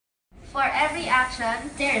For every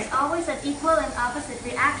action, there is always an equal and opposite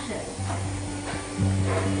reaction.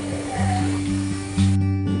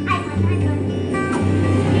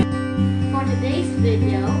 For today's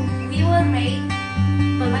video, we will make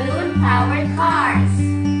balloon-powered cars.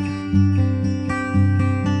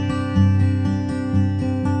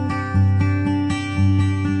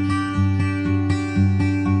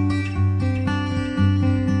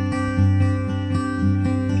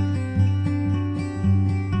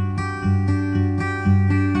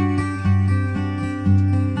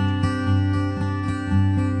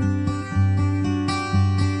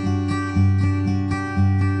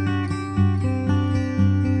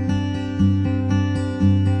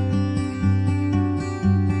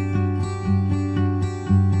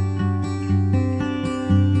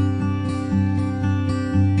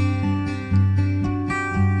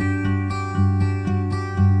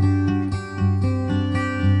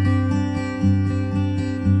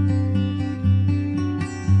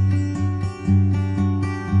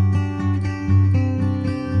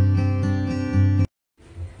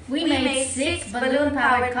 We made 6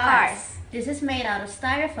 balloon-powered cars. This is made out of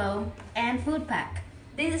styrofoam and food pack.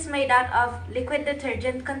 This is made out of liquid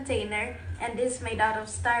detergent container, and this is made out of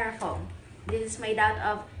styrofoam. This is made out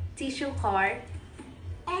of tissue cord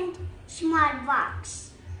and small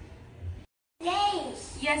box. Yay!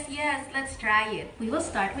 Yes, let's try it. We will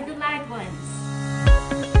start with the light ones.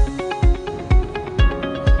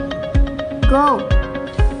 Go!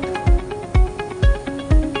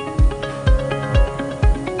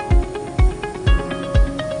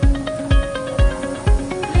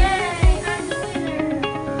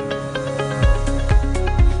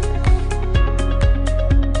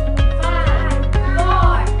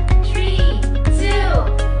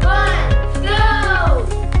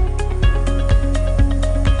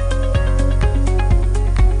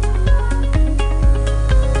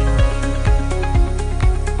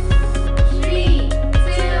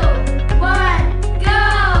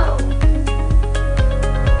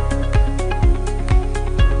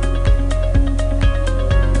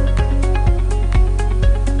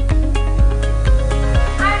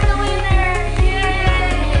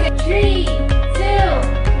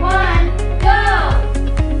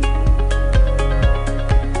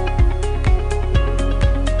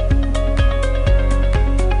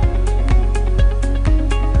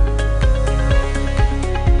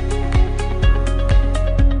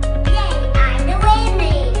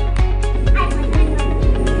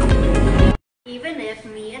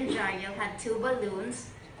 Had 2 balloons.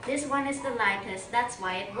 This one is the lightest, that's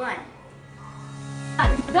why it won.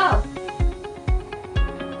 Go!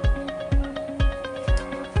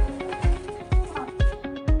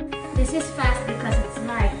 This is fast because it's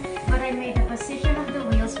light, but I made the position of the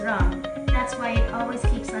wheels wrong. That's why it always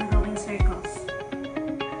keeps on going circles.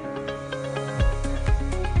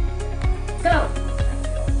 Go!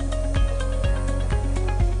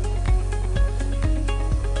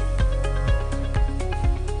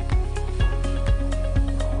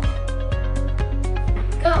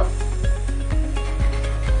 Go!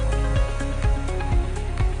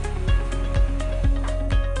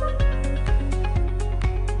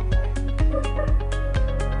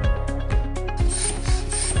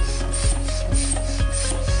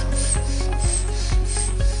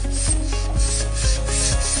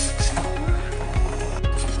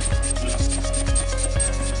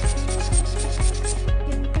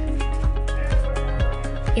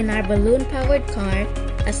 In our balloon-powered car,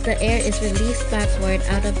 as the air is released backward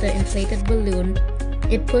out of the inflated balloon,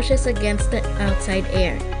 it pushes against the outside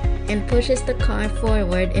air and pushes the car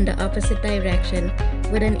forward in the opposite direction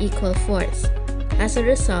with an equal force. As a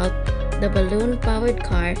result, the balloon-powered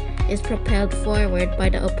car is propelled forward by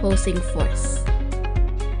the opposing force.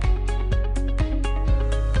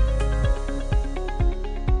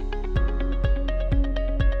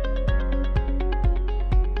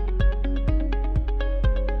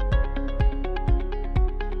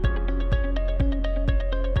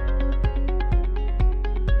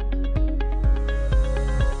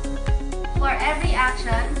 For every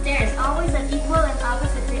action, there is always an equal and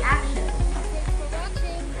opposite reaction. Thanks for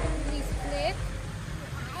watching. Please click,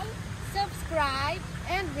 subscribe,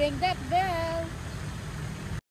 and ring that bell.